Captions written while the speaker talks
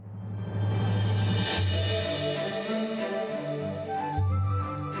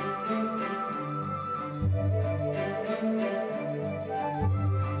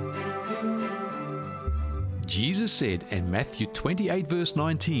Jesus said in Matthew 28 verse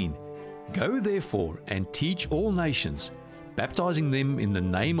 19, "Go therefore and teach all nations, baptizing them in the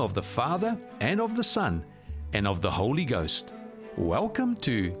name of the Father and of the Son and of the Holy Ghost." Welcome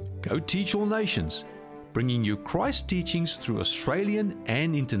to Go Teach All Nations, bringing you Christ teachings through Australian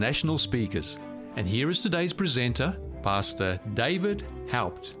and international speakers. And here is today's presenter, Pastor David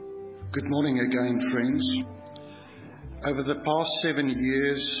Haupt. Good morning again, friends. Over the past 7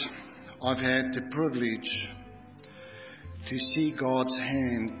 years, I've had the privilege to see God's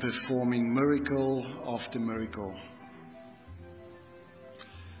hand performing miracle after miracle.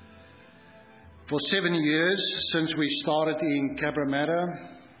 For 7 years, since we started in Cabramatta,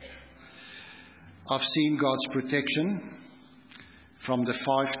 I've seen God's protection from the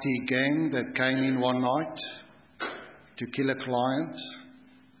 5T gang that came in one night to kill a client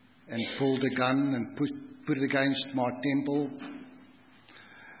and pulled a gun and put it against my temple.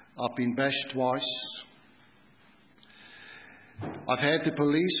 I've been bashed twice. I've had the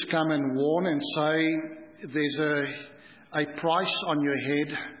police come and warn and say, there's a price on your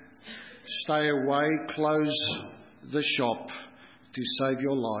head. Stay away, close the shop to save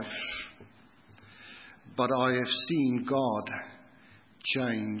your life. But I have seen God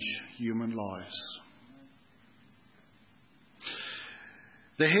change human lives.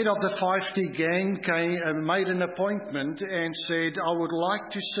 The head of the 5T gang made an appointment and said, I would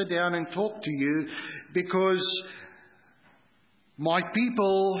like to sit down and talk to you because my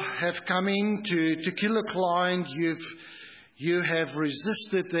people have come in to kill a client. You have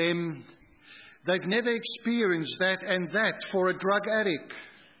resisted them. They've never experienced that and that for a drug addict.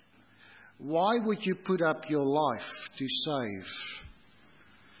 Why would you put up your life to save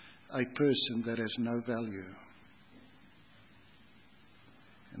a person that has no value?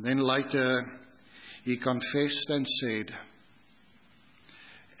 And then later he confessed and said,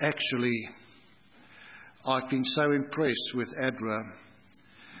 actually, I've been so impressed with ADRA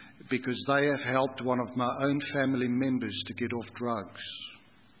because they have helped one of my own family members to get off drugs.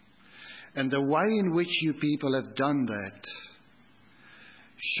 And the way in which you people have done that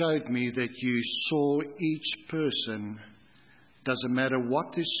showed me that you saw each person, doesn't matter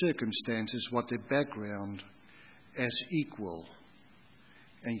what their circumstances, what their background, as equal.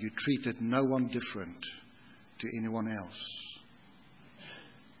 And you treated no one different to anyone else.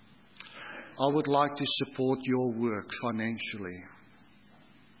 I would like to support your work financially.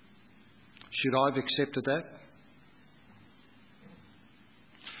 Should I have accepted that?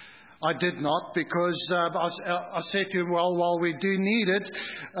 I did not, because I said to him, well, while we do need it,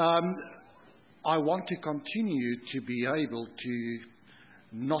 I want to continue to be able to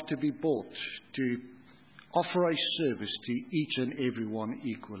not to be bought, to offer a service to each and everyone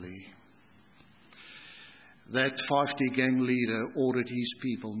equally. That 5T gang leader ordered his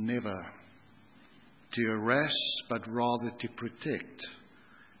people never to harass, but rather to protect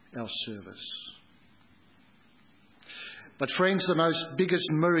our service. But friends, the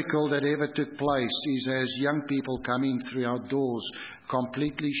biggest miracle that ever took place is as young people come in through our doors,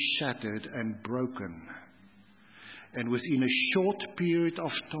 completely shattered and broken. And within a short period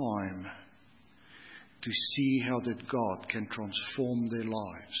of time, to see how that God can transform their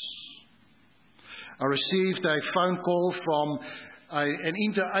lives. I received a phone call from an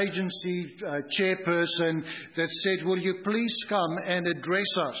interagency chairperson that said, will you please come and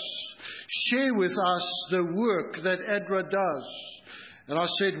address us? Share with us the work that ADRA does. And I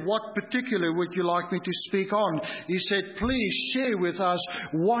said, what particular would you like me to speak on? He said, please share with us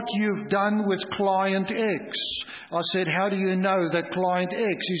what you've done with Client X. I said, how do you know that Client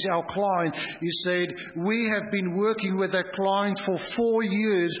X is our client? He said, we have been working with that client for 4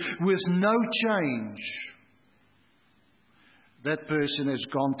 years with no change. That person has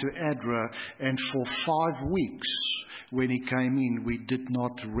gone to ADRA, and for 5 weeks when he came in, we did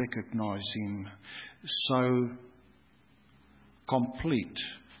not recognize him. So complete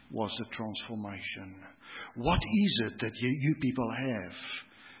was the transformation. What is it that you people have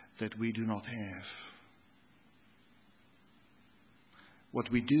that we do not have? What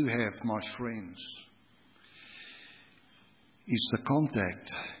we do have, my friends, is the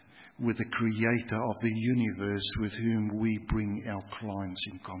contact with the Creator of the universe with whom we bring our clients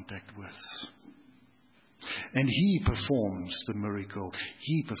in contact with. And He performs the miracle.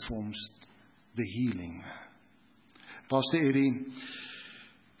 He performs the healing. Pastor Eddie,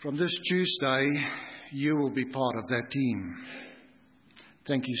 from this Tuesday, you will be part of that team.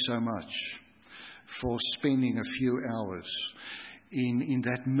 Thank you so much for spending a few hours in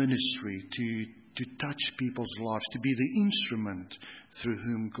that ministry to touch people's lives, to be the instrument through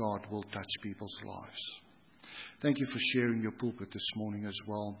whom God will touch people's lives. Thank you for sharing your pulpit this morning as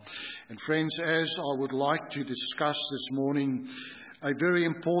well. And friends, as I would like to discuss this morning, a very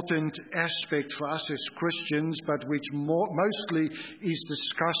important aspect for us as Christians, but which mostly is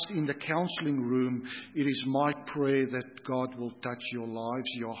discussed in the counseling room, it is my prayer that God will touch your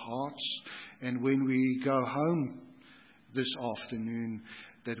lives, your hearts, and when we go home this afternoon,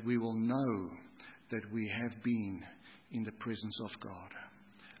 that we will know that we have been in the presence of God.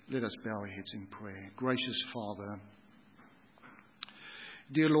 Let us bow our heads in prayer. Gracious Father,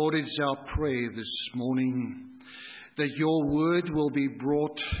 dear Lord, it's our prayer this morning that your word will be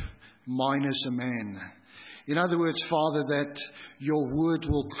brought minus a man. In other words, Father, that your word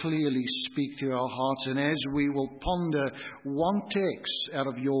will clearly speak to our hearts, and as we will ponder one text out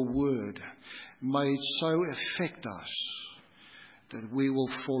of your word, may it so affect us that we will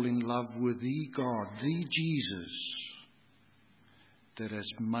fall in love with the God, the Jesus, that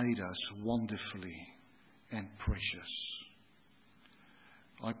has made us wonderfully and precious.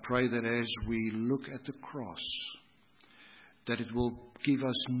 I pray that as we look at the cross, that it will give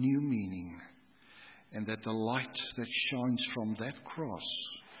us new meaning, and that the light that shines from that cross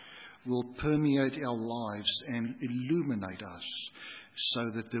will permeate our lives and illuminate us,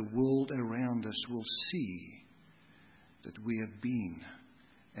 so that the world around us will see that we have been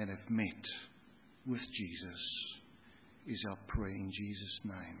and have met with Jesus. Is our prayer in Jesus'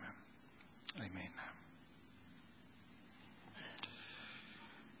 name. Amen.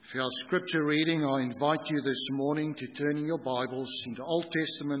 For our scripture reading, I invite you this morning to turn in your Bibles in the Old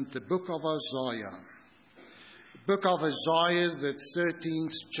Testament, the book of Isaiah. The book of Isaiah, the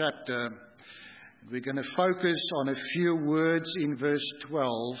 13th chapter. We're going to focus on a few words in verse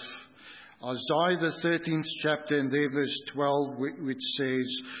 12. Isaiah, the 13th chapter, and there verse 12, which says,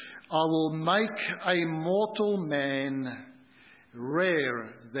 I will make a mortal man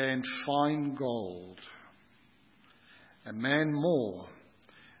rare than fine gold, a man more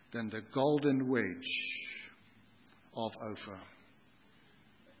than the golden wedge of Ophir.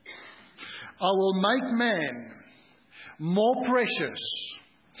 I will make man more precious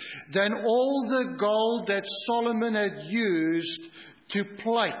than all the gold that Solomon had used to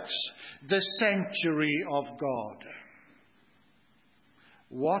plate the sanctuary of God.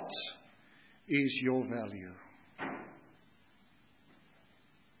 What is your value?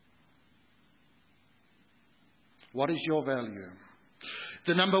 What is your value?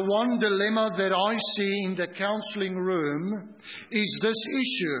 The number one dilemma that I see in the counseling room is this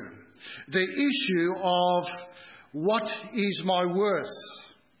issue. The issue of what is my worth?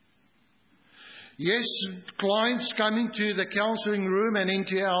 Yes, clients come into the counseling room and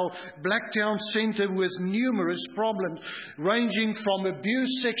into our Blacktown Centre with numerous problems, ranging from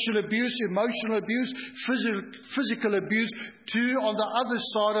abuse, sexual abuse, emotional abuse, physical abuse, to, on the other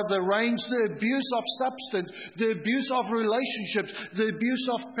side of the range, the abuse of substance, the abuse of relationships, the abuse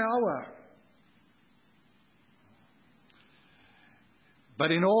of power.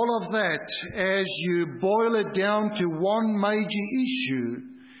 But in all of that, as you boil it down to one major issue,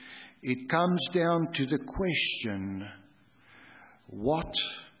 it comes down to the question, what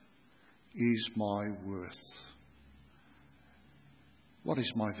is my worth? What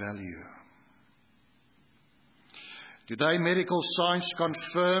is my value? Today, medical science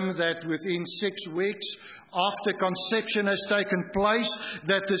confirm that within 6 weeks after conception has taken place,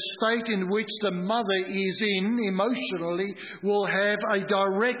 that the state in which the mother is in emotionally will have a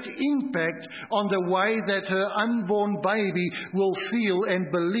direct impact on the way that her unborn baby will feel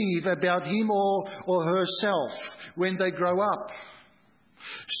and believe about him or herself when they grow up.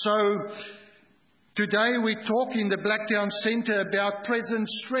 So today we talk in the Blacktown Centre about present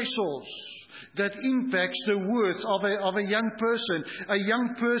stressors that impacts the worth of a young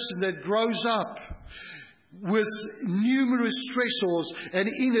person that grows up with numerous stressors and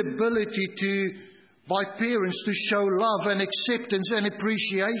inability by parents to show love and acceptance and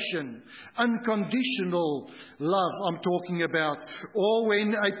appreciation. Unconditional love I'm talking about. Or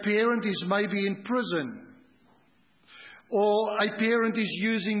when a parent is maybe in prison, or a parent is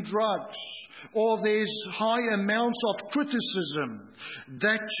using drugs, or there's high amounts of criticism,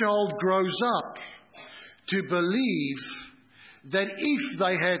 that child grows up to believe that if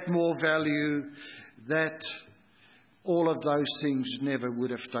they had more value, that all of those things never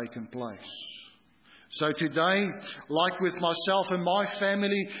would have taken place. So today, like with myself and my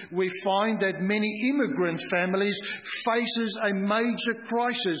family, we find that many immigrant families faces a major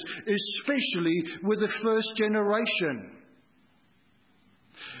crisis, especially with the first generation.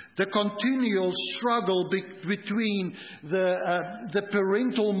 The continual struggle between the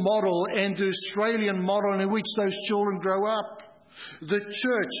parental model and the Australian model in which those children grow up. the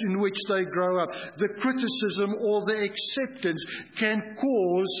church in which they grow up, the criticism or the acceptance can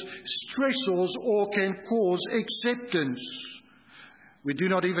cause stressors or can cause acceptance. We do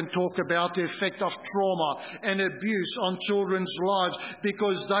not even talk about the effect of trauma and abuse on children's lives,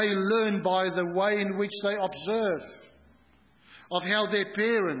 because they learn by the way in which they observe of how their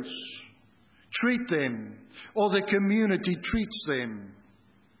parents treat them or the community treats them.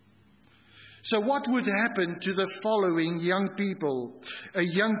 So what would happen to the following young people? A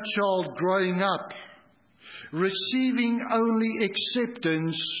young child growing up, receiving only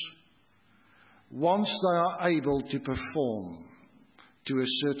acceptance once they are able to perform to a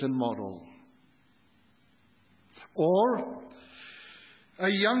certain model. Or a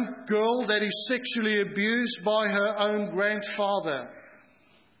young girl that is sexually abused by her own grandfather.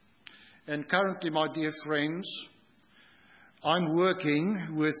 And currently, my dear friends, I'm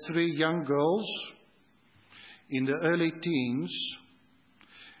working with 3 young girls in the early teens,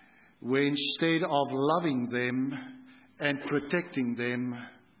 where instead of loving them and protecting them,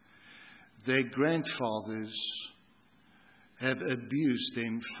 their grandfathers have abused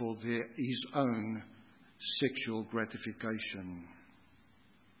them for his own sexual gratification.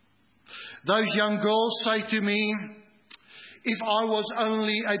 Those young girls say to me, if I was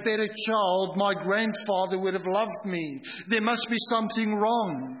only a better child, my grandfather would have loved me. There must be something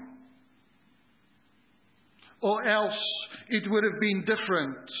wrong. Or else it would have been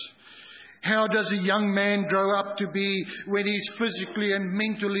different. How does a young man grow up to be when he's physically and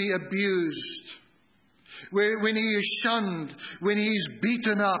mentally abused? When he is shunned, when he is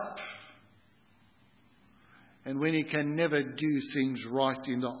beaten up, and when he can never do things right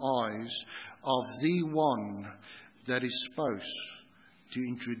in the eyes of the one that is supposed to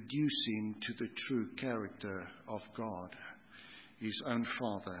introduce him to the true character of God, his own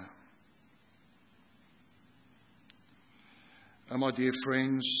Father. And my dear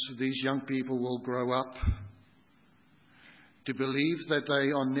friends, these young people will grow up to believe that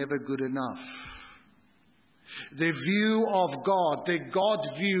they are never good enough. Their view of God, their God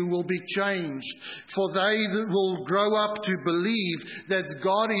view, will be changed, for they will grow up to believe that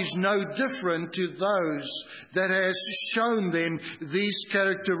God is no different to those that has shown them these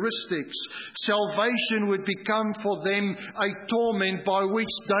characteristics. Salvation would become for them a torment by which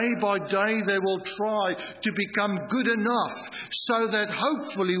day by day they will try to become good enough so that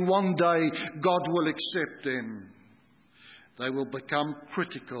hopefully one day God will accept them. They will become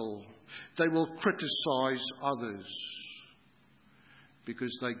critical. They will criticize others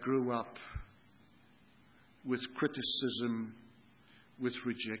because they grew up with criticism, with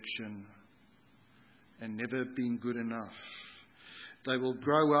rejection, and never been good enough. They will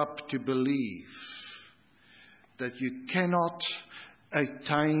grow up to believe that you cannot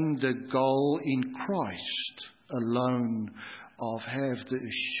attain the goal in Christ alone of have the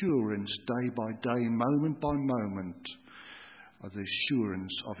assurance day by day, moment by moment, of the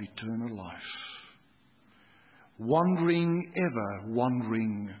assurance of eternal life. Wondering, ever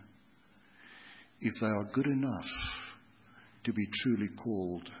wondering if they are good enough to be truly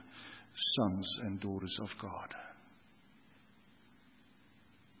called sons and daughters of God.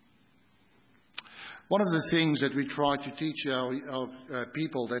 One of the things that we try to teach our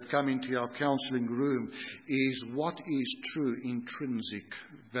people that come into our counselling room is what is true intrinsic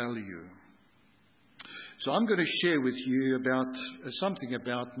value. So I'm going to share with you about something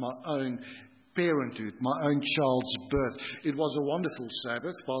about my own parenthood, my own child's birth. It was a wonderful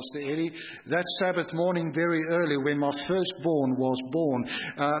Sabbath, Pastor Eddie. That Sabbath morning, very early, when my firstborn was born,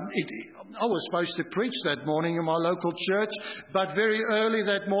 I was supposed to preach that morning in my local church, but very early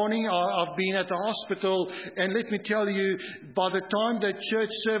that morning, I've been at the hospital, and let me tell you, by the time that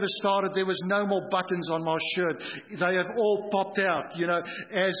church service started, there was no more buttons on my shirt. They have all popped out. You know,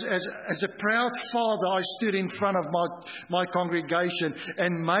 as a proud father, I stood in front of my congregation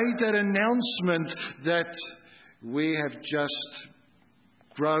and made that announcement that we have just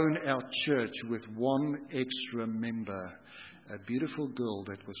grown our church with one extra member. A beautiful girl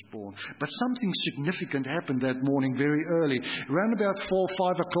that was born. But something significant happened that morning very early. Around about 4 or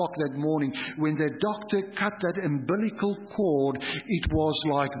 5 o'clock that morning, when the doctor cut that umbilical cord, it was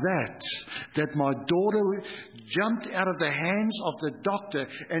like that my daughter jumped out of the hands of the doctor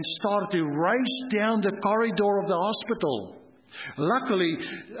and started to race down the corridor of the hospital. Luckily,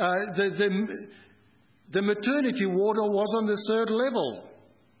 the maternity ward was on the 3rd level.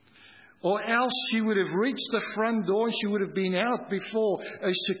 Or else she would have reached the front door and she would have been out before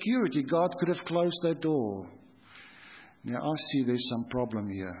a security guard could have closed that door. Now I see there's some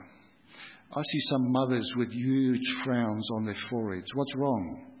problem here. I see some mothers with huge frowns on their foreheads. What's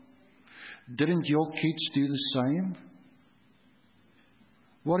wrong? Didn't your kids do the same?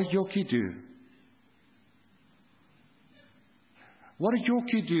 What did your kid do? What did your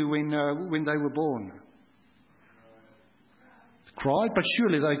kid do when they were born? Cried, but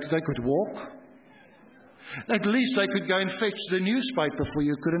surely they could walk. At least they could go and fetch the newspaper for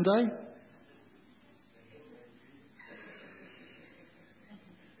you, couldn't they?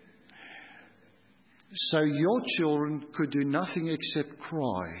 So your children could do nothing except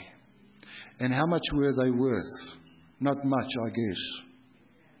cry. And how much were they worth? Not much, I guess.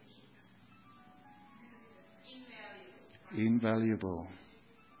 Invaluable.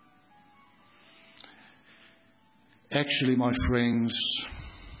 Actually, my friends,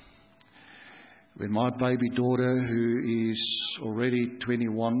 when my baby daughter, who is already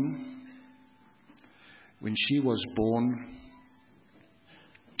 21, when she was born,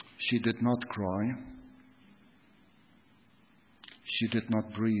 she did not cry. She did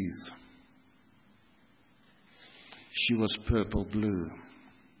not breathe. She was purple blue.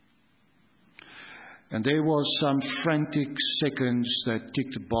 And there was some frantic seconds that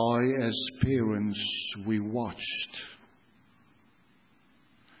ticked by as parents we watched.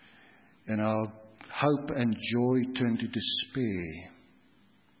 And our hope and joy turned to despair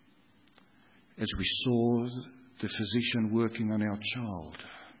as we saw the physician working on our child.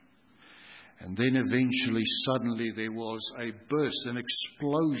 And then eventually, suddenly, there was a burst, an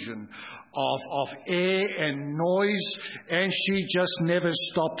explosion of air and noise, and she just never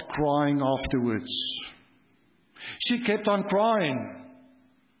stopped crying afterwards. She kept on crying.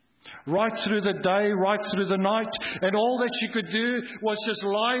 Right through the day, right through the night, and all that she could do was just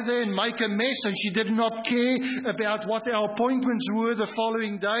lie there and make a mess, and she did not care about what our appointments were the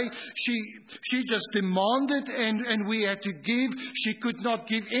following day. She just demanded, and we had to give. She could not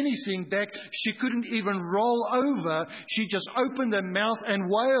give anything back. She couldn't even roll over. She just opened her mouth and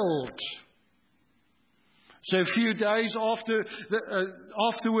wailed. So a few days afterwards,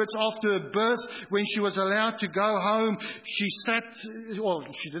 after her birth, when she was allowed to go home, she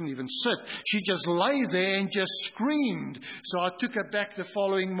didn't even sit. She just lay there and just screamed. So I took her back the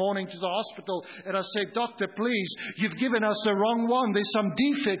following morning to the hospital and I said, "Doctor, please, you've given us the wrong one. There's some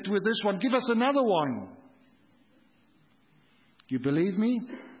defect with this one. Give us another one." You believe me?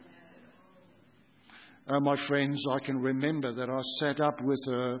 My friends, I can remember that I sat up with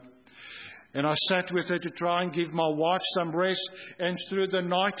her. And I sat with her to try and give my wife some rest. And through the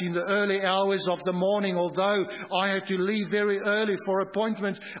night, in the early hours of the morning, although I had to leave very early for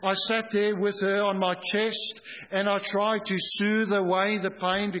appointments, I sat there with her on my chest and I tried to soothe away the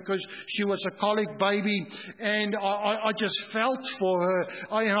pain because she was a colic baby. And I just felt for her.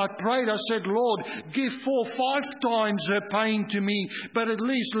 And I prayed, I said, "Lord, give 4 or 5 times her pain to me, but at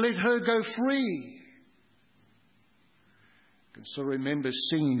least let her go free." So remember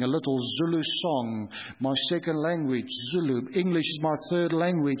singing a little Zulu song, my second language, Zulu. English is my third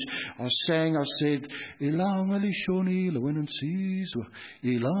language. I said, "Ilang alishoni lewen nsizwa,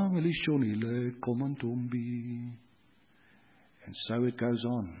 ilang alishoni le komantombi." And so it goes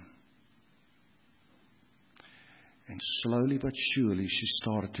on. And slowly but surely she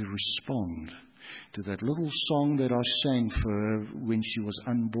started to respond to that little song that I sang for her when she was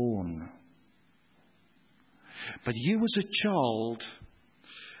unborn. But here was a child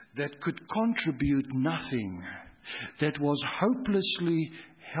that could contribute nothing, that was hopelessly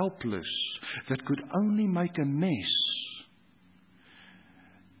helpless, that could only make a mess.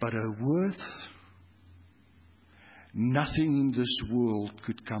 But her worth, nothing in this world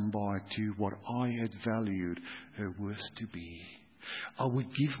could come by to what I had valued her worth to be. I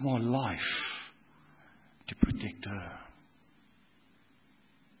would give my life to protect her.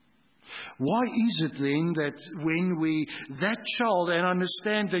 Why is it then that when that child, and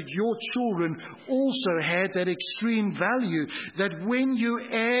understand that your children also had that extreme value, that when you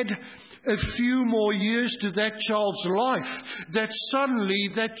add a few more years to that child's life, that suddenly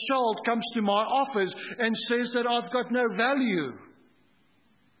that child comes to my office and says that I've got no value?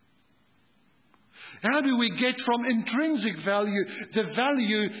 How do we get from intrinsic value, the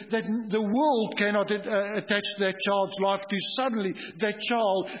value that the world cannot attach to that child's life, to suddenly that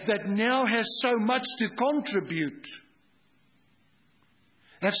child that now has so much to contribute,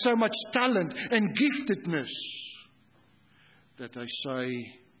 has so much talent and giftedness, that they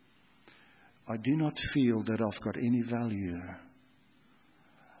say, "I do not feel that I've got any value.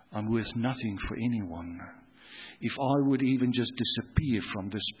 I'm worth nothing for anyone. If I would even just disappear from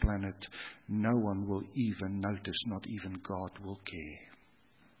this planet, no one will even notice, not even God will care."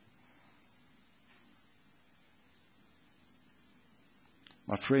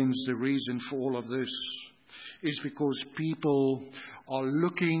 My friends, the reason for all of this is because people are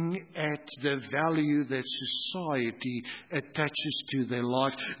looking at the value that society attaches to their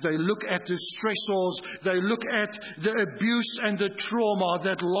life. They look at the stressors, they look at the abuse and the trauma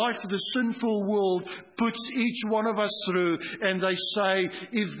that life, the sinful world, puts each one of us through, and they say,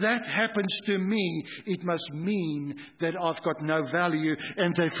 if that happens to me, it must mean that I've got no value,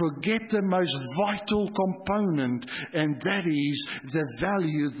 and they forget the most vital component, and that is the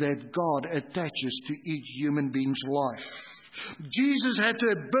value that God attaches to each human being's life. Jesus had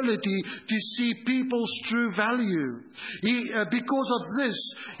the ability to see people's true value. Because of this,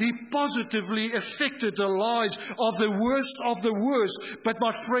 He positively affected the lives of the worst. But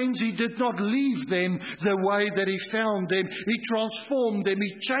my friends, He did not leave them the way that He found them. He transformed them.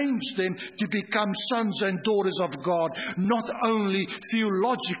 He changed them to become sons and daughters of God. Not only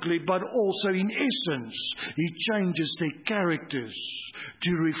theologically, but also in essence. He changes their characters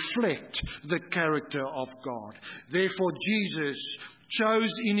to reflect the character of God. Therefore, Jesus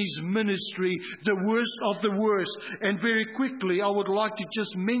chose in His ministry the worst of the worst. And very quickly, I would like to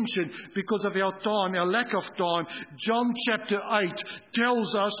just mention, because of our lack of time, John chapter 8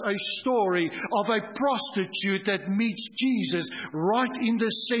 tells us a story of a prostitute that meets Jesus right in the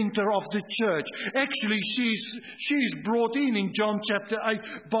center of the church. Actually, she's brought in John chapter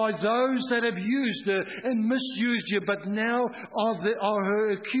 8 by those that have used her and misused her, but now are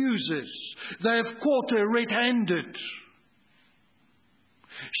her accusers. They have caught her red-handed.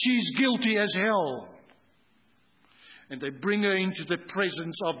 She's guilty as hell. And they bring her into the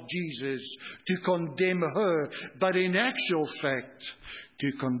presence of Jesus to condemn her, but in actual fact,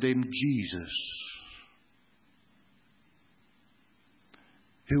 to condemn Jesus.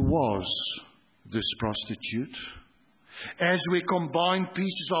 Who was this prostitute? As we combine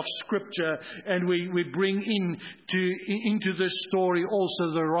pieces of Scripture and we bring into this story also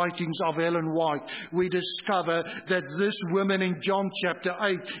the writings of Ellen White, we discover that this woman in John chapter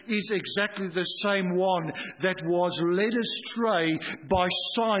 8 is exactly the same one that was led astray by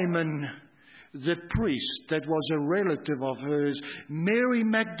Simon the priest, that was a relative of hers, Mary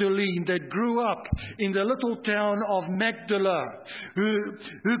Magdalene, that grew up in the little town of Magdala,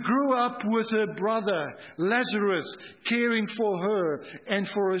 who grew up with her brother Lazarus, caring for her and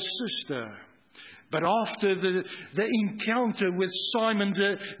for her sister. But after the encounter with Simon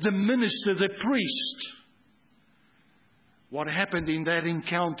the minister, the priest, what happened in that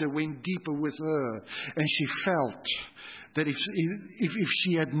encounter went deeper with her, and she felt that if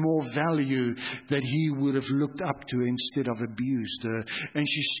she had more value, that he would have looked up to her instead of abused her. And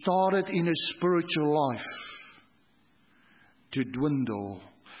she started in her spiritual life to dwindle,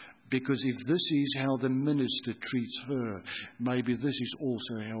 because if this is how the minister treats her, maybe this is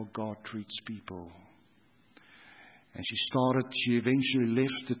also how God treats people. And she eventually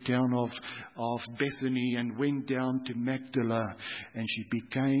left the town of Bethany and went down to Magdala, and she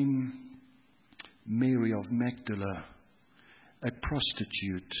became Mary of Magdala, a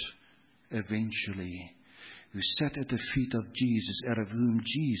prostitute eventually, who sat at the feet of Jesus, out of whom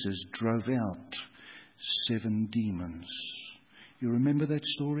Jesus drove out 7 demons. You remember that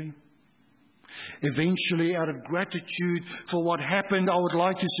story? Eventually, out of gratitude for what happened, I would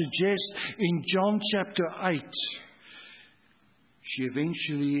like to suggest in John chapter 8, she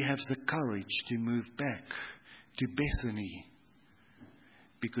eventually has the courage to move back to Bethany,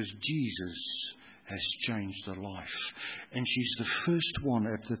 because Jesus has changed her life. And she's the first one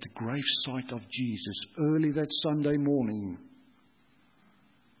at the grave site of Jesus early that Sunday morning.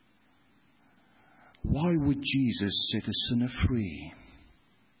 Why would Jesus set a sinner free?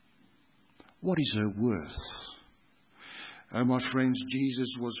 What is her worth? Oh, my friends,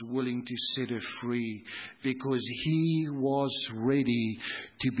 Jesus was willing to set her free because He was ready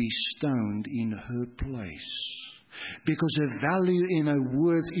to be stoned in her place. Because her value and her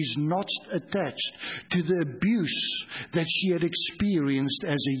worth is not attached to the abuse that she had experienced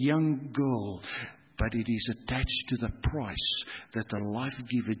as a young girl, but it is attached to the price that the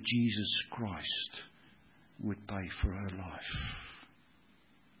life-giver Jesus Christ would pay for her life.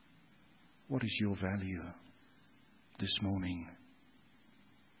 What is your value this morning?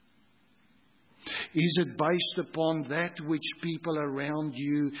 Is it based upon that which people around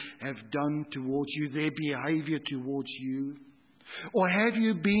you have done towards you, their behavior towards you? Or have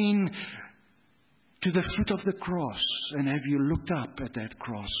you been to the foot of the cross, and have you looked up at that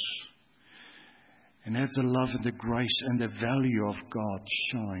cross and have the love and the grace and the value of God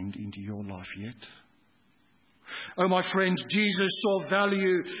shined into your life yet? Oh, my friends, Jesus saw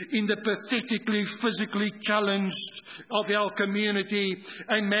value in the pathetically, physically challenged of our community.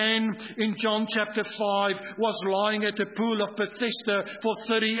 A man in John chapter 5 was lying at the pool of Bethesda for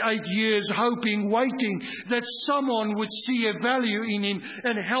 38 years, hoping, waiting that someone would see a value in him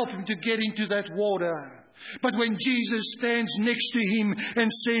and help him to get into that water. But when Jesus stands next to him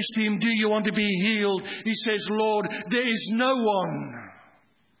and says to him, "Do you want to be healed?" he says, "Lord, there is no one."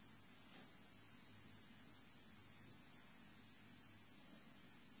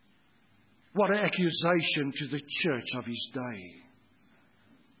 What an accusation to the church of his day.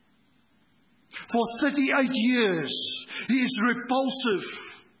 For 38 years, he is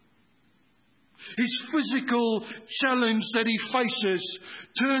repulsive. His physical challenge that he faces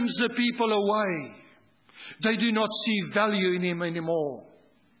turns the people away. They do not see value in him anymore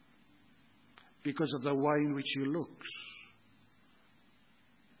because of the way in which he looks.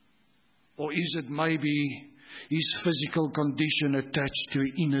 Or is it maybe his physical condition attached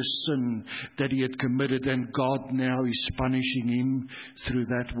to inner sin that he had committed, and God now is punishing him through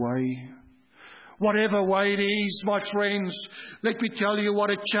that way? Whatever way it is, my friends, let me tell you what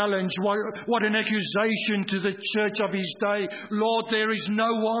a challenge, what an accusation to the church of his day. Lord, there is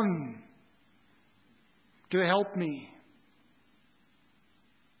no one to help me.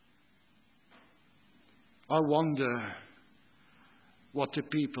 I wonder what the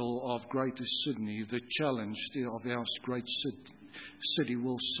people of Greater Sydney, the challenged of our great city,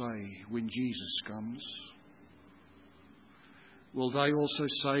 will say when Jesus comes. Will they also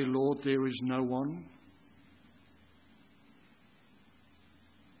say, "Lord, there is no one"?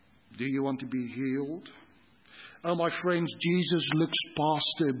 Do you want to be healed? Oh, my friends, Jesus looks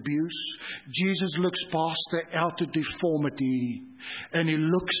past the abuse. Jesus looks past the outer deformity, and he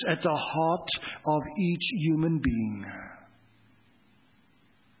looks at the heart of each human being.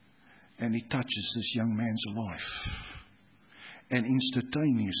 And he touches this young man's life. And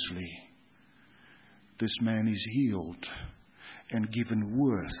instantaneously, this man is healed and given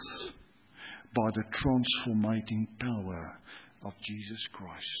worth by the transformating power of Jesus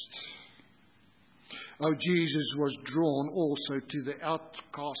Christ. Oh, Jesus was drawn also to the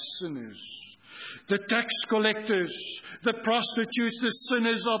outcast sinners, the tax collectors, the prostitutes, the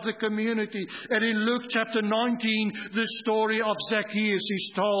sinners of the community. And in Luke chapter 19, the story of Zacchaeus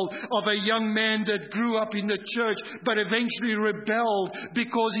is told, of a young man that grew up in the church but eventually rebelled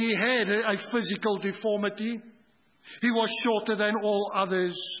because he had a physical deformity. He was shorter than all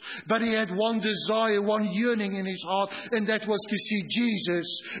others, but he had one desire, one yearning in his heart, and that was to see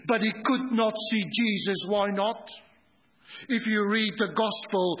Jesus. But he could not see Jesus. Why not? If you read the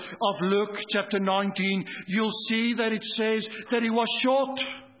Gospel of Luke chapter 19, you'll see that it says that he was short.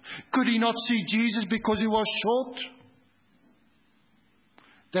 Could he not see Jesus because he was short?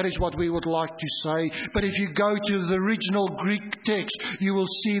 That is what we would like to say. But if you go to the original Greek text, you will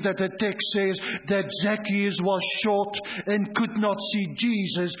see that the text says that Zacchaeus was short and could not see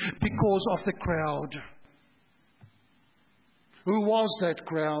Jesus because of the crowd. Who was that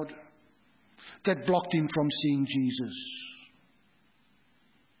crowd that blocked him from seeing Jesus?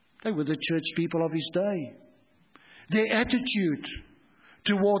 They were the church people of his day. Their attitude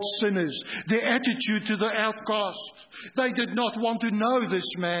towards sinners, their attitude to the outcast. They did not want to know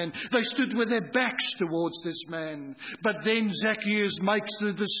this man. They stood with their backs towards this man. But then Zacchaeus makes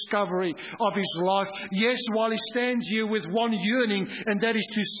the discovery of his life. Yes, while he stands here with one yearning, and that is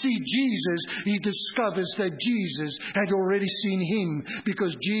to see Jesus, he discovers that Jesus had already seen him,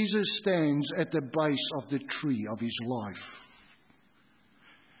 because Jesus stands at the base of the tree of his life.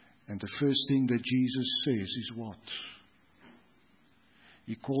 And the first thing that Jesus says is what?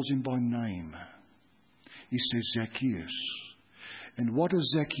 He calls him by name. He says, Zacchaeus. And what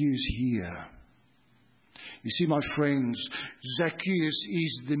does Zacchaeus hear? You see, my friends, Zacchaeus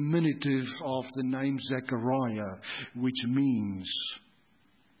is the diminutive of the name Zechariah, which means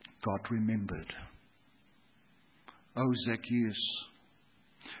God remembered. Oh, Zacchaeus,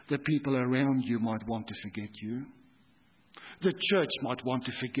 the people around you might want to forget you. The church might want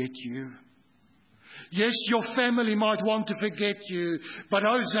to forget you. Yes, your family might want to forget you, but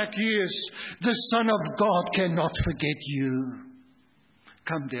oh, Zacchaeus, the Son of God cannot forget you.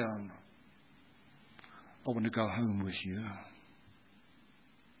 Come down. I want to go home with you.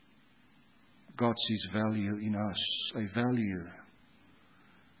 God sees value in us, a value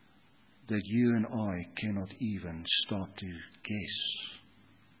that you and I cannot even start to guess,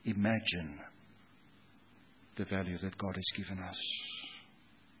 imagine the value that God has given us.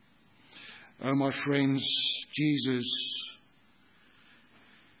 Oh, my friends, Jesus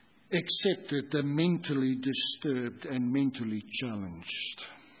accepted the mentally disturbed and mentally challenged.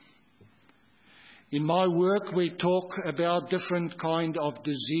 In my work, we talk about different kind of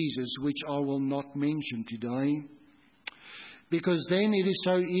diseases, which I will not mention today, because then it is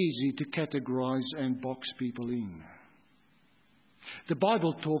so easy to categorize and box people in. The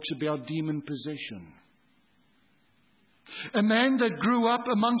Bible talks about demon possession. A man that grew up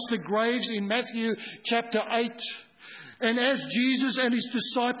amongst the graves in Matthew chapter 8. And as Jesus and his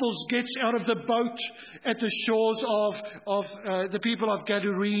disciples gets out of the boat at the shores of the people of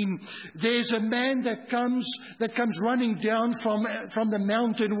Gadarene, there's a man that comes running down from the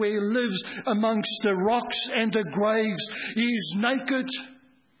mountain where he lives amongst the rocks and the graves. He's naked.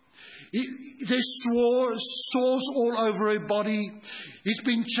 There's sores all over her body. He's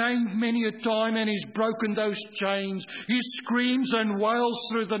been chained many a time and he's broken those chains. He screams and wails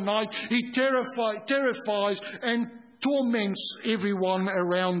through the night. He terrifies and torments everyone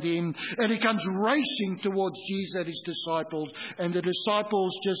around him. And he comes racing towards Jesus and his disciples. And the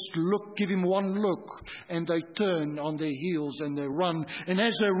disciples just give him one look, and they turn on their heels and they run. And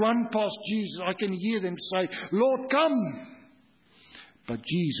as they run past Jesus, I can hear them say, "Lord, come." But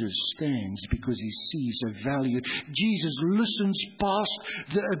Jesus stands because he sees a value. Jesus listens past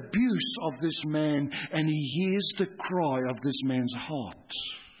the abuse of this man, and he hears the cry of this man's heart.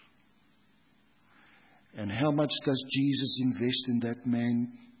 And how much does Jesus invest in that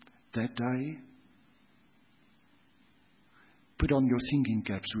man that day? Put on your thinking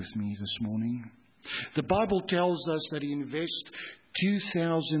caps with me this morning. The Bible tells us that he invests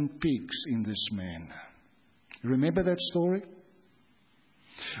 2,000 pigs in this man. Remember that story?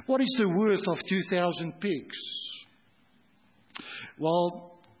 What is the worth of 2,000 pigs?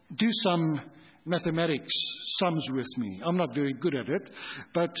 Well, do some mathematics sums with me. I'm not very good at it,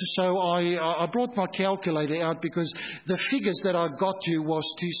 but so I brought my calculator out because the figures that I got to was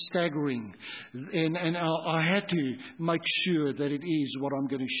too staggering, and I had to make sure that it is what I'm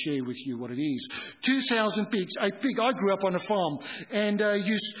going to share with you, what it is. 2,000 pigs. A pig. I grew up on a farm, and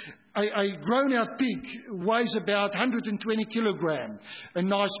a grown-out pig weighs about 120 kilograms, a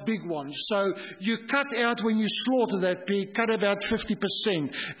nice big one. So you cut out, when you slaughter that pig, cut about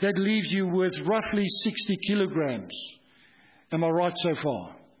 50%. That leaves you with roughly 60 kilograms. Am I right so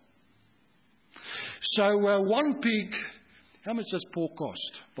far? So one pig, how much does pork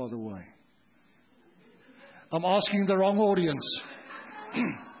cost, by the way? I'm asking the wrong audience.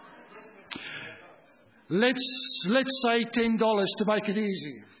 Let's say $10 to make it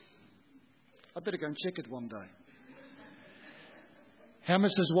easy. I better go and check it one day. How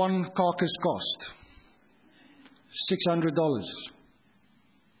much does one carcass cost? $600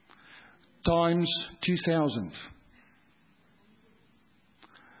 times 2,000.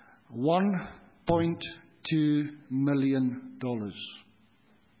 $1.2 million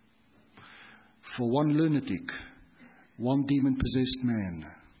for one lunatic, one demon-possessed man.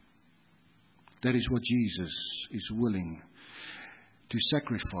 That is what Jesus is willing to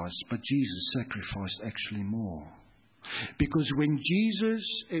sacrifice, but Jesus sacrificed actually more. Because when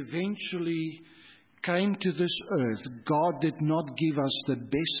Jesus eventually came to this earth, God did not give us the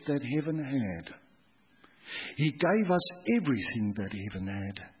best that heaven had. He gave us everything that heaven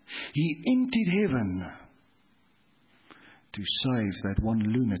had. He emptied heaven to save that one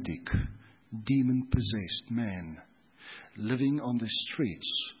lunatic, demon-possessed man living on the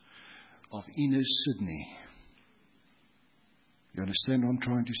streets of inner Sydney. You understand what I'm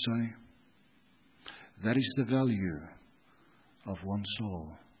trying to say? That is the value of one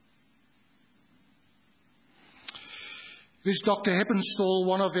soul. This Dr. Heppenstall,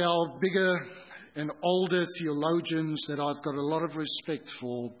 one of our bigger and older theologians that I've got a lot of respect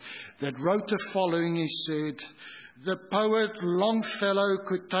for, that wrote the following. He said, "The poet Longfellow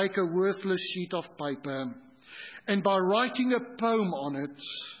could take a worthless sheet of paper and by writing a poem on it,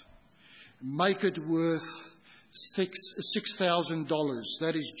 make it worth $6,000.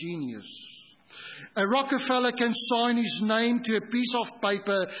 That is genius. A Rockefeller can sign his name to a piece of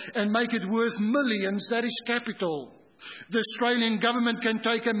paper and make it worth millions. That is capital. The Australian government can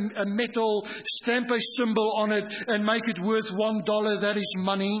take a metal, stamp a symbol on it and make it worth $1. That is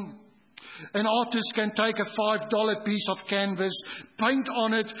money. An artist can take a $5 piece of canvas, paint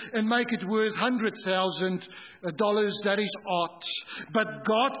on it and make it worth $100,000. That is art. But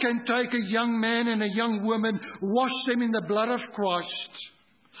God can take a young man and a young woman, wash them in the blood of Christ,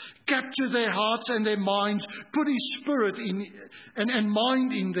 capture their hearts and their minds, put His Spirit in and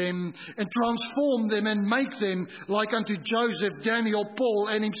mind in them, and transform them and make them like unto Joseph, Daniel, Paul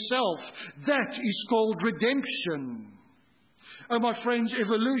and himself. That is called redemption. Oh, my friends,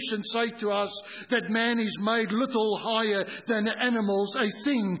 evolution say to us that man is made little higher than the animals, a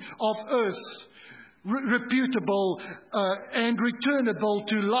thing of earth. reputable and returnable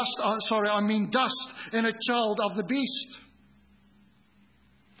to dust, and a child of the beast.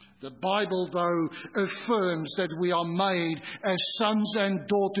 The Bible, though, affirms that we are made as sons and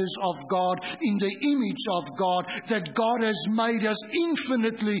daughters of God in the image of God, that God has made us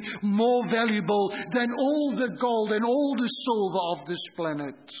infinitely more valuable than all the gold and all the silver of this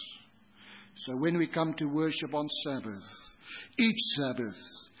planet. So when we come to worship on Sabbath, each Sabbath,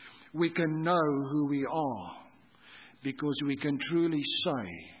 we can know who we are, because we can truly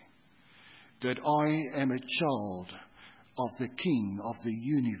say that I am a child of the King of the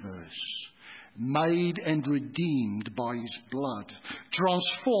universe, made and redeemed by His blood,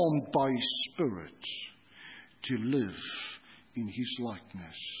 transformed by His Spirit to live in His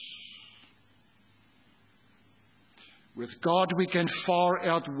likeness. With God we can far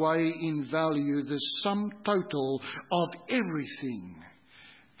outweigh in value the sum total of everything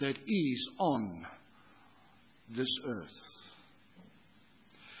that is on this earth.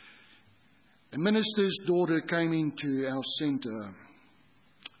 A minister's daughter came into our centre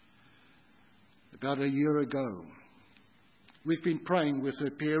about a year ago. We've been praying with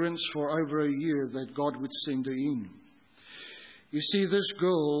her parents for over a year that God would send her in. You see, this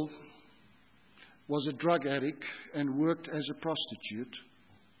girl was a drug addict and worked as a prostitute.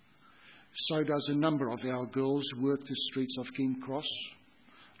 So does a number of our girls work the streets of King Cross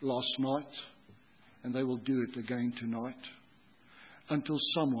last night, and they will do it again tonight, until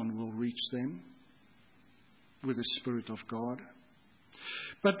someone will reach them with the Spirit of God.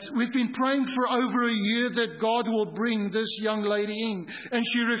 But we've been praying for over a year that God will bring this young lady in, and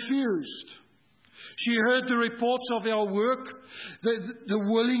she refused. She heard the reports of our work, the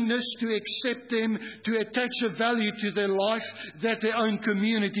willingness to accept them, to attach a value to their life that their own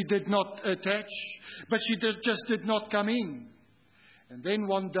community did not attach, but she just did not come in. And then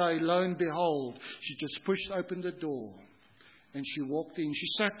one day, lo and behold, she just pushed open the door and she walked in. She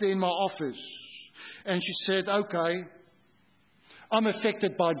sat there in my office and she said, "Okay, I'm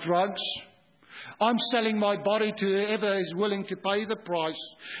affected by drugs. I'm selling my body to whoever is willing to pay the price.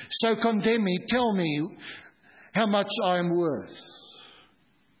 So condemn me. Tell me how much I am worth."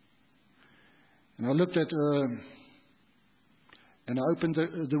 And I looked at her and I opened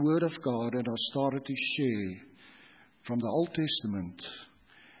the Word of God and I started to share from the Old Testament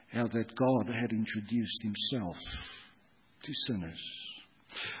how that God had introduced Himself to sinners.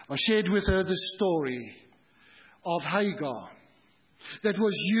 I shared with her the story of Hagar that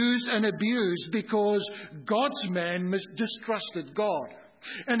was used and abused because God's man distrusted God.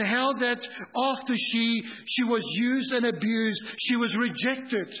 And how that after she was used and abused, she was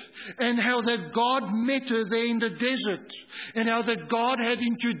rejected. And how that God met her there in the desert. And how that God had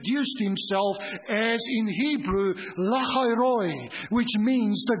introduced Himself as in Hebrew, Lachairoi, which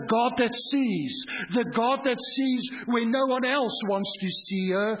means the God that sees. The God that sees when no one else wants to see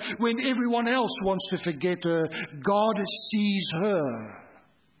her, when everyone else wants to forget her. God sees her.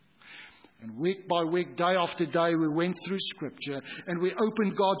 And week by week, day after day, we went through Scripture and we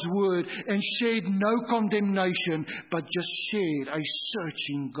opened God's Word and shared no condemnation, but just shared a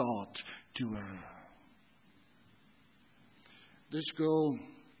searching God to her. This girl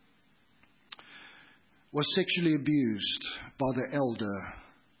was sexually abused by the elder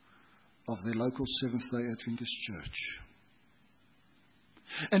of the local Seventh-day Adventist church.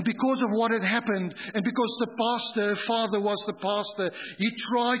 And because of what had happened, and because the pastor, her father was the pastor, he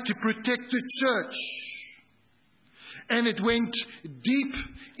tried to protect the church. And it went deep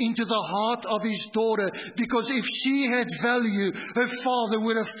into the heart of his daughter, because if she had value, her father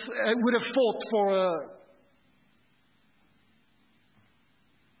would have fought for her.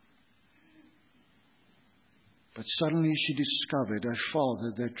 But suddenly she discovered a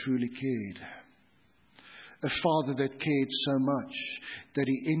father that truly cared. A father that cared so much that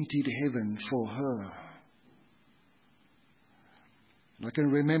He emptied heaven for her. And I can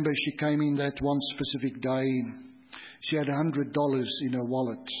remember she came in that one specific day. She had $100 in her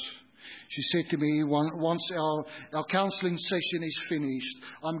wallet. She said to me, once our counselling session is finished,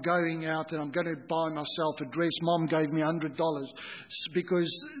 I'm going out and I'm going to buy myself a dress. Mom gave me $100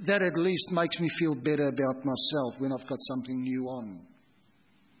 because that at least makes me feel better about myself when I've got something new on.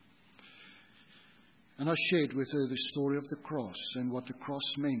 And I shared with her the story of the cross and what the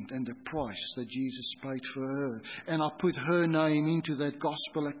cross meant and the price that Jesus paid for her. And I put her name into that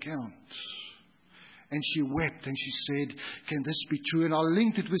gospel account. And she wept and she said, "Can this be true?" And I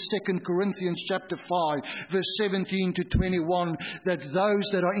linked it with 2 Corinthians chapter 5, verse 17 to 21, that those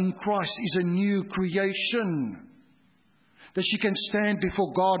that are in Christ is a new creation. That she can stand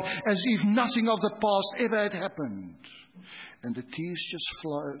before God as if nothing of the past ever had happened. And the tears just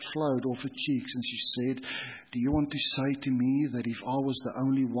flowed off her cheeks. And she said, do you want to say to me that if I was the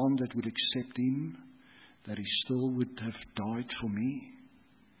only one that would accept him, that he still would have died for me?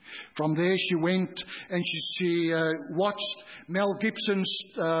 From there she went and she watched Mel Gibson's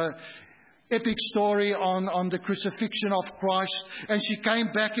epic story on the crucifixion of Christ, and she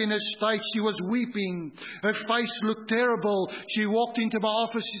came back in a state. She was weeping. Her face looked terrible. She walked into my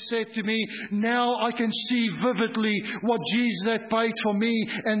office. She said to me, now I can see vividly what Jesus had paid for me,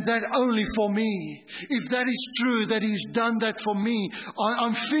 and that only for me. If that is true, that he's done that for me,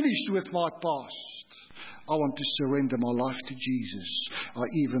 I'm finished with my past. I want to surrender my life to Jesus. I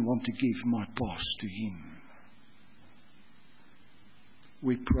even want to give my past to him.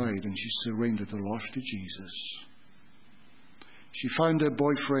 We prayed and she surrendered her life to Jesus. She phoned her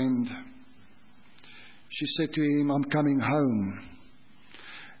boyfriend. She said to him, I'm coming home,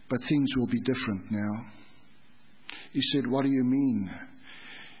 but things will be different now. He said, what do you mean?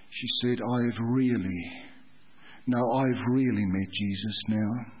 She said, I've really met Jesus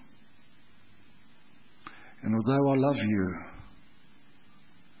now. And although I love you,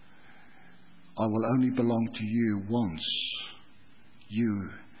 I will only belong to you once you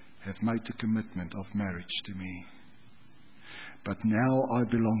have made the commitment of marriage to me. But now I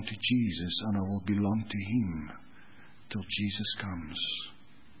belong to Jesus, and I will belong to him till Jesus comes.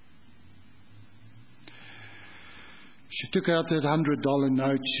 She took out that $100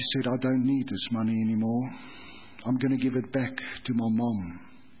 note. She said, I don't need this money anymore. I'm going to give it back to my mom,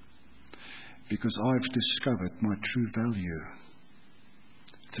 because I've discovered my true value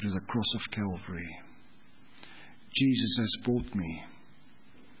through the cross of Calvary. Jesus has bought me,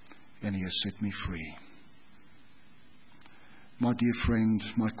 and he has set me free. My dear friend,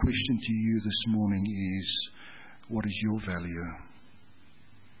 my question to you this morning is, what is your value?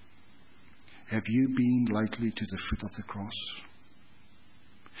 Have you been lately to the foot of the cross?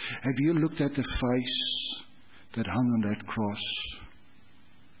 Have you looked at the face that hung on that cross?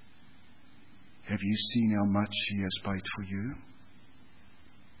 Have you seen how much he has paid for you?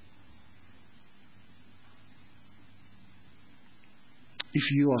 If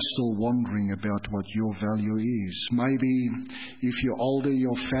you are still wondering about what your value is, maybe if you're older,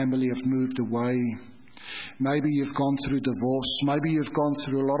 your family have moved away, maybe you've gone through divorce, maybe you've gone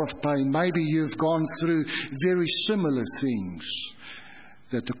through a lot of pain, maybe you've gone through very similar things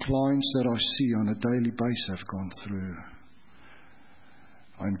that the clients that I see on a daily basis have gone through.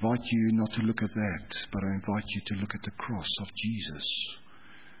 I invite you not to look at that, but I invite you to look at the cross of Jesus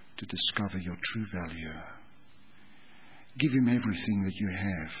to discover your true value. Give him everything that you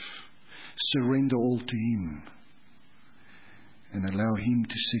have. Surrender all to him. And allow him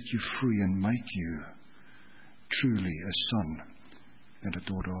to set you free and make you truly a son and a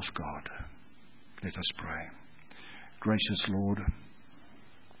daughter of God. Let us pray. Gracious Lord,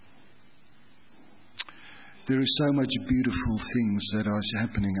 there is so much beautiful things that are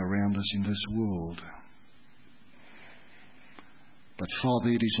happening around us in this world. But Father,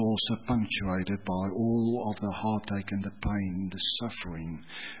 it is also punctuated by all of the heartache and the pain, the suffering,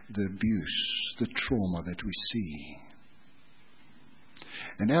 the abuse, the trauma that we see.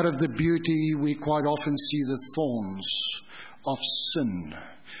 And out of the beauty, we quite often see the thorns of sin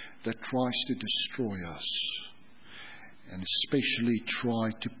that tries to destroy us, and especially try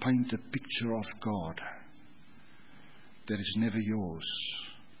to paint a picture of God that is never yours.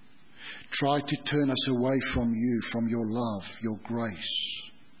 Try to turn us away from you, from your love, your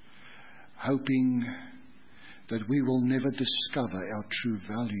grace, hoping that we will never discover our true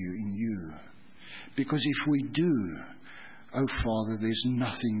value in you. Because if we do, oh Father, there's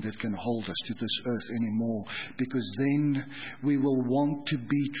nothing that can hold us to this earth anymore, because then we will want to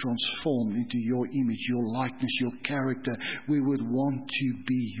be transformed into your image, your likeness, your character. We would want to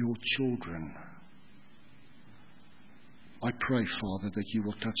be your children. I pray, Father, that you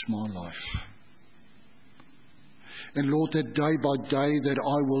will touch my life. And Lord, that day by day that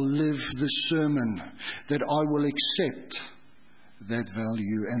I will live this sermon, that I will accept that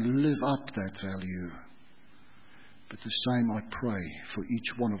value and live up that value. But the same I pray for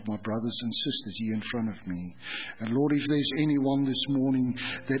each one of my brothers and sisters here in front of me. And Lord, if there's anyone this morning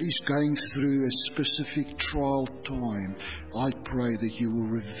that is going through a specific trial time, I pray that you will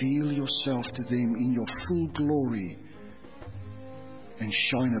reveal yourself to them in your full glory and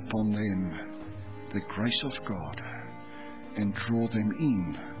shine upon them the grace of God and draw them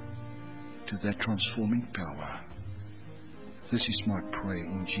in to that transforming power. This is my prayer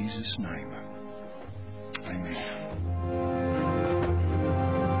in Jesus' name. Amen.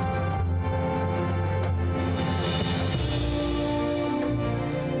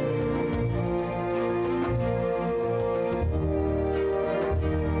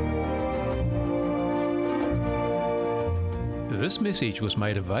 This message was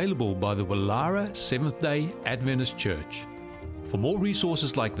made available by the Wallara Seventh-day Adventist Church. For more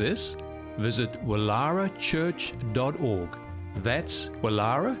resources like this, visit wallarachurch.org. That's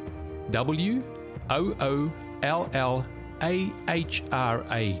Wallara, WOOLLAHRA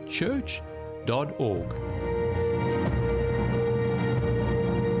church.org.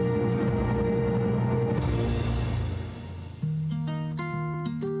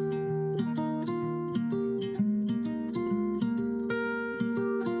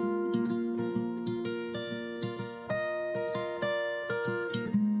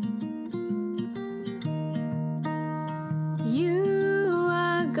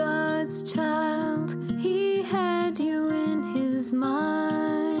 Child, he had you in his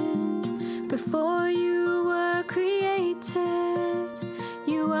mind before you were created.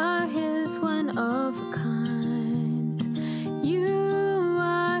 You are his one of a kind. You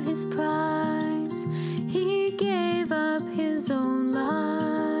are his prize. He gave up his own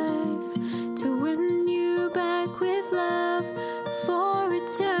life to win you back with love for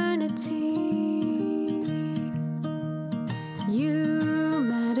eternity. You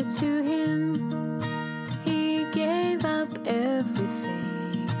matter to him. He gave up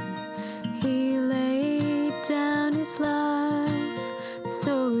everything. He laid down his life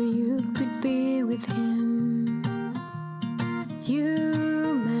so you could be with him.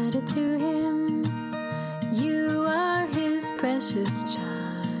 You matter to him. You are his precious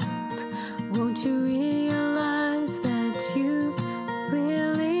child. Won't you realize that you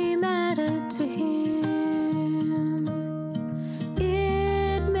really matter to him?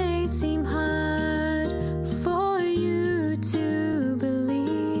 Seem hard for you to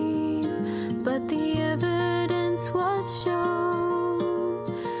believe, but the evidence was shown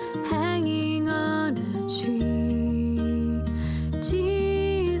hanging on a tree.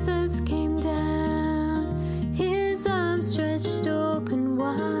 Jesus came down, his arms stretched open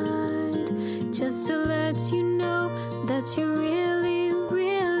wide, just to let you know that you really,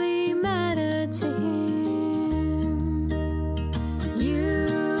 really matter to him.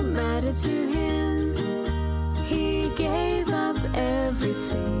 To him, he gave up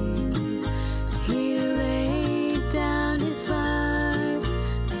everything. He laid down his life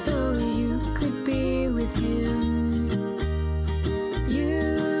so you could be with him.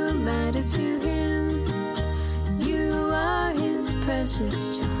 You matter to him. You are his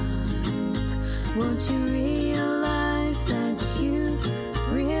precious child. Won't you realize that you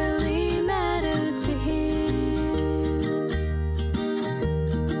really matter to him?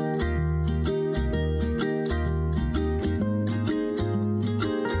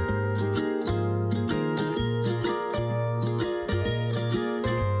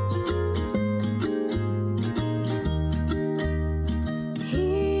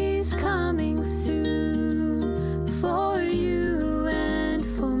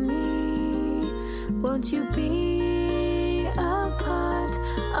 Won't you be a part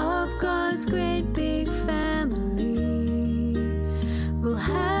of God's great big family? We'll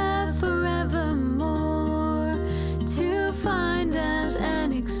have forevermore to find out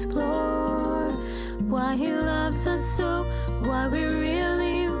and explore why he loves us so, why we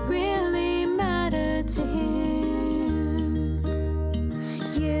really, really matter to him.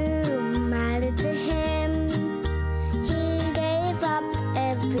 You matter to him. He gave up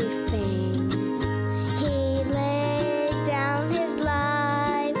everything.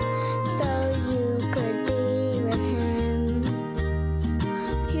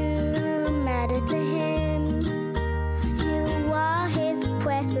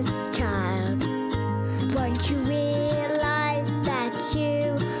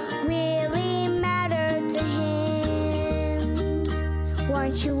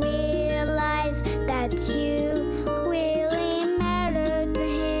 Once you realize that you really matter to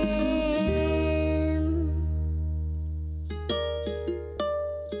him.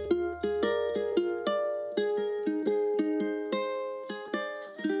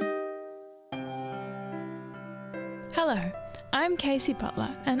 Hello, I'm Casey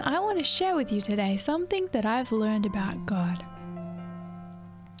Butler, and I want to share with you today something that I've learned about God.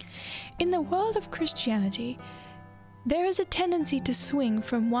 In the world of Christianity, there is a tendency to swing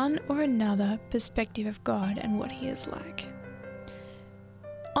from one or another perspective of God and what he is like.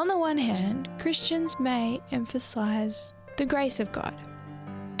 On the one hand, Christians may emphasize the grace of God,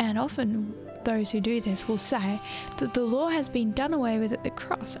 and often those who do this will say that the law has been done away with at the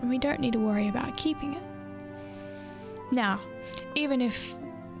cross and we don't need to worry about keeping it. Now, even if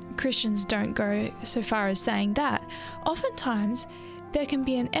Christians don't go so far as saying that, oftentimes there can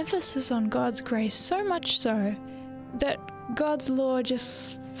be an emphasis on God's grace, so much so that God's law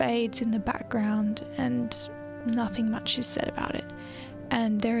just fades in the background and nothing much is said about it.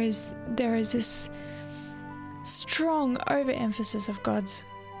 And there is this strong overemphasis of God's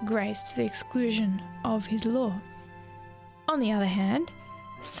grace to the exclusion of his law. On the other hand,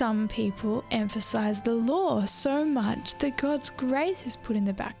 some people emphasize the law so much that God's grace is put in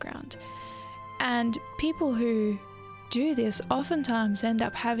the background. And people who do this oftentimes end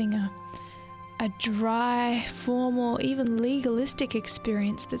up having a dry, formal, even legalistic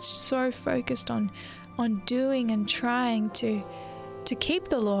experience that's so focused on doing and trying to keep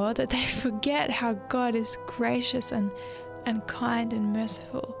the law that they forget how God is gracious and kind and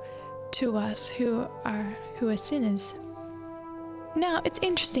merciful to us who are sinners. Now, it's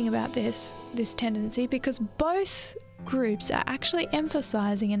interesting about this tendency because both groups are actually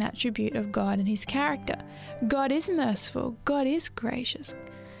emphasizing an attribute of God and his character. God is merciful, God is gracious,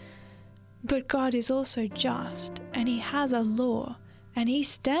 but God is also just, and he has a law, and he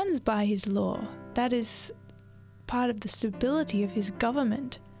stands by his law. That is part of the stability of his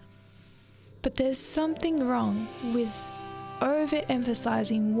government. But there's something wrong with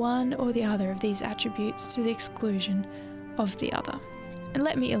overemphasizing one or the other of these attributes to the exclusion of the other. And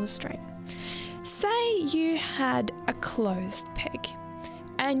let me illustrate. Say you had a clothes peg,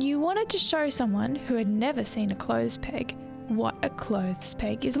 and you wanted to show someone who had never seen a clothes peg what a clothes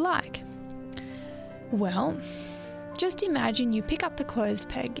peg is like. Well, just imagine you pick up the clothes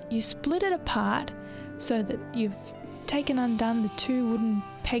peg, you split it apart so that you've undone the two wooden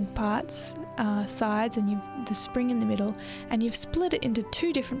peg parts, sides, and the spring in the middle, and you've split it into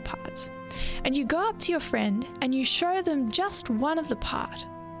two different parts. And you go up to your friend and you show them just one of the part.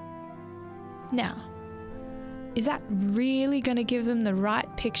 Now, is that really going to give them the right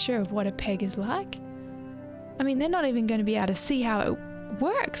picture of what a peg is like? I mean, they're not even going to be able to see how it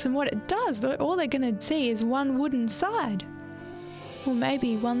works and what it does. All they're going to see is one wooden side, or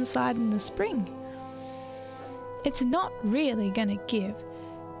maybe one side in the spring. It's not really going to give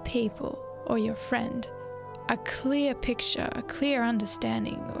people or your friend a clear picture, a clear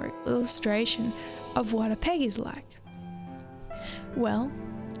understanding or illustration of what a peg is like. Well,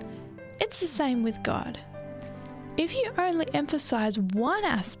 it's the same with God. If you only emphasize one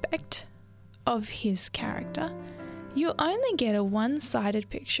aspect of his character, you only get a one-sided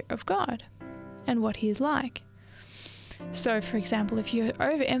picture of God and what he is like. So, for example, if you're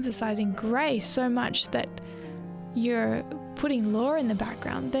overemphasizing grace so much that you're putting law in the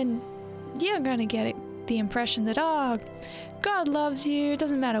background, then you're going to get the impression that, God loves you, it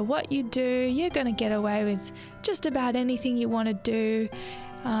doesn't matter what you do, you're going to get away with just about anything you want to do.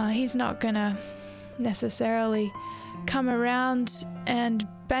 He's not going to necessarily come around and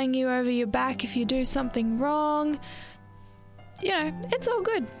bang you over your back if you do something wrong. You know, it's all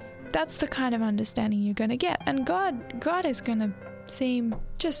good. That's the kind of understanding you're going to get. And God is going to seem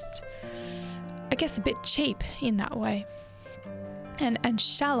just, I guess, a bit cheap in that way and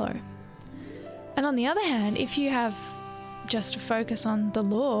shallow. And on the other hand, if you have just a focus on the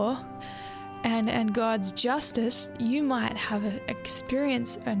law and God's justice, you might have an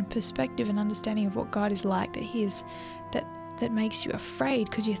experience and perspective and understanding of what God is like, that he is that makes you afraid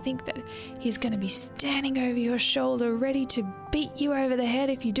because you think that he's going to be standing over your shoulder ready to beat you over the head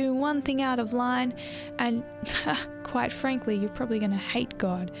if you do one thing out of line. And quite frankly, you're probably going to hate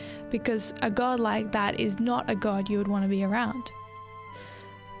God, because a God like that is not a God you would want to be around.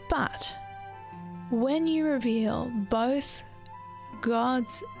 But when you reveal both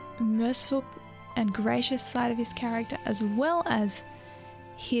God's merciful and gracious side of his character as well as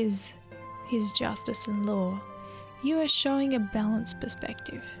his justice and law, you are showing a balanced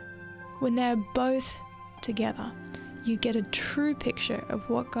perspective. When they're both together, you get a true picture of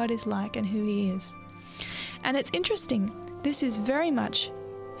what God is like and who he is. And it's interesting, this is very much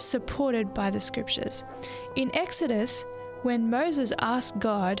supported by the scriptures. In Exodus, when Moses asked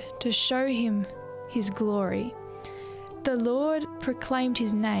God to show him his glory, the Lord proclaimed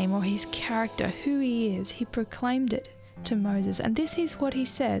his name or his character, who he is. He proclaimed it to Moses. And this is what he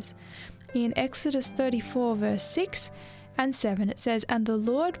says. In Exodus 34 verse 6 and 7, it says, "And the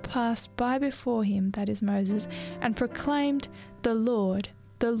Lord passed by before him," that is Moses, "and proclaimed, the Lord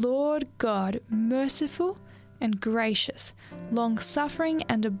God, merciful and gracious, long-suffering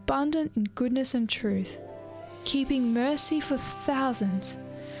and abundant in goodness and truth, keeping mercy for thousands,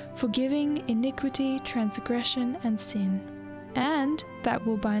 forgiving iniquity, transgression, and sin, and that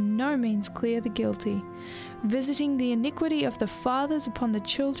will by no means clear the guilty, visiting the iniquity of the fathers upon the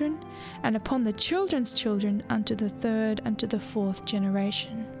children, and upon the children's children unto the third and to the fourth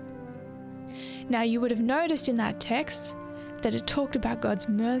generation." Now you would have noticed in that text that it talked about God's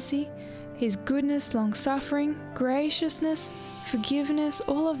mercy. his goodness, long-suffering, graciousness, forgiveness,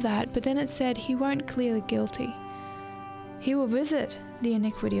 all of that. But then it said he won't clear the guilty. He will visit the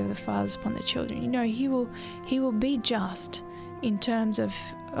iniquity of the fathers upon the children. He will be just in terms of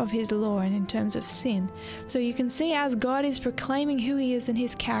his law and in terms of sin. So you can see, as God is proclaiming who he is and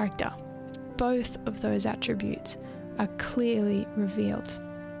his character, both of those attributes are clearly revealed.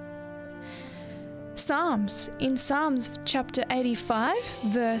 In Psalms chapter 85,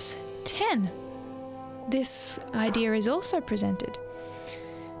 verse 10, this idea is also presented.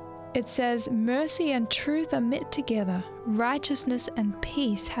 It says, mercy and truth are knit together, righteousness and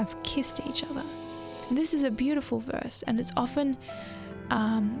peace have kissed each other. This is a beautiful verse, and it's often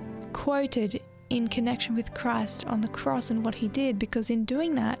quoted in connection with Christ on the cross and what he did, because in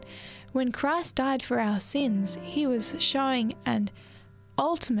doing that, when Christ died for our sins, he was showing an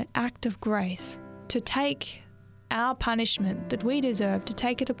ultimate act of grace to take our punishment that we deserve, to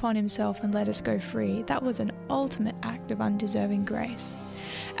take it upon himself and let us go free. That was an ultimate act of undeserving grace.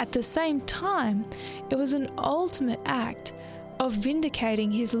 At the same time, it was an ultimate act of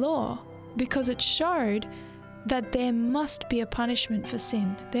vindicating his law, because it showed that there must be a punishment for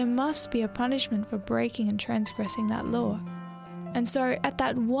sin. There must be a punishment for breaking and transgressing that law. And so at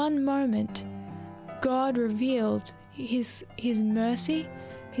that one moment, God revealed his mercy,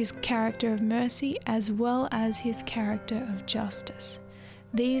 his character of mercy, as well as his character of justice.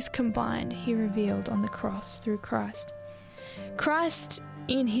 These combined he revealed on the cross through Christ. Christ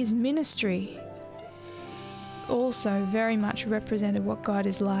in his ministry also very much represented what God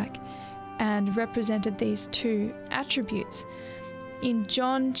is like, and represented these two attributes. In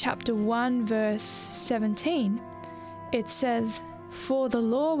John chapter 1 verse 17, it says, for the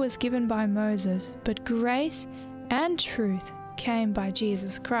law was given by Moses, but grace and truth came by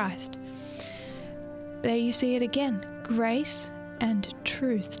Jesus Christ. There you see it again, grace and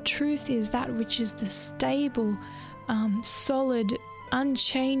truth. Truth is that which is the stable, solid,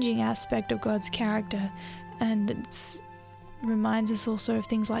 unchanging aspect of God's character, and it reminds us also of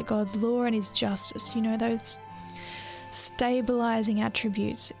things like God's law and his justice. Those stabilizing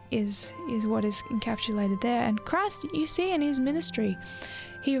attributes is what is encapsulated there. And Christ, you see in his ministry,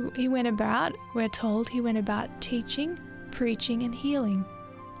 he went about, we're told, he went about teaching, preaching and healing.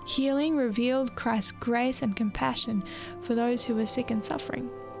 Healing revealed Christ's grace and compassion for those who were sick and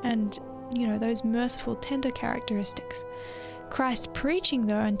suffering, and those merciful, tender characteristics. Christ's preaching,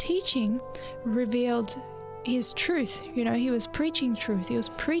 though, and teaching revealed his truth. He was preaching truth, he was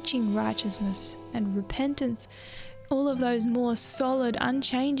preaching righteousness and repentance, all of those more solid,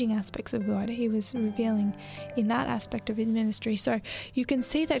 unchanging aspects of God he was revealing in that aspect of his ministry. So you can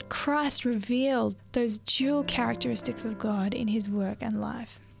see that Christ revealed those dual characteristics of God in his work and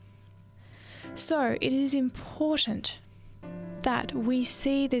life. So it is important that we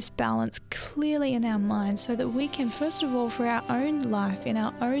see this balance clearly in our minds, so that we can, first of all, for our own life, in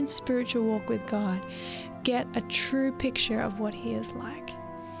our own spiritual walk with God, get a true picture of what he is like.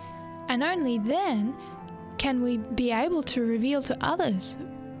 And only then can we be able to reveal to others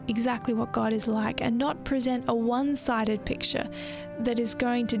exactly what God is like, and not present a one-sided picture that is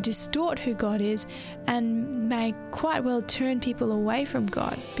going to distort who God is and may quite well turn people away from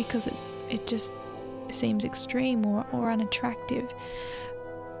God because it just seems extreme or unattractive.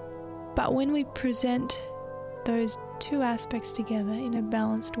 But when we present those two aspects together in a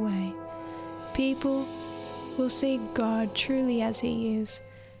balanced way, people will see God truly as he is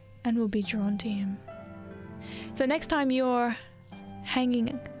and will be drawn to him. So next time you're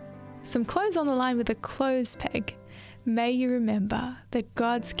hanging some clothes on the line with a clothes peg, may you remember that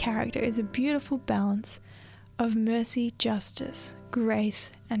God's character is a beautiful balance of mercy, justice,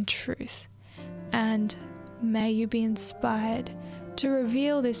 grace, and truth. And may you be inspired to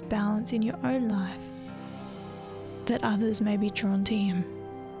reveal this balance in your own life, that others may be drawn to him.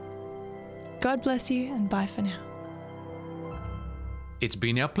 God bless you, and bye for now. It's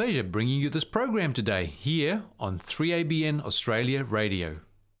been our pleasure bringing you this program today here on 3ABN Australia Radio.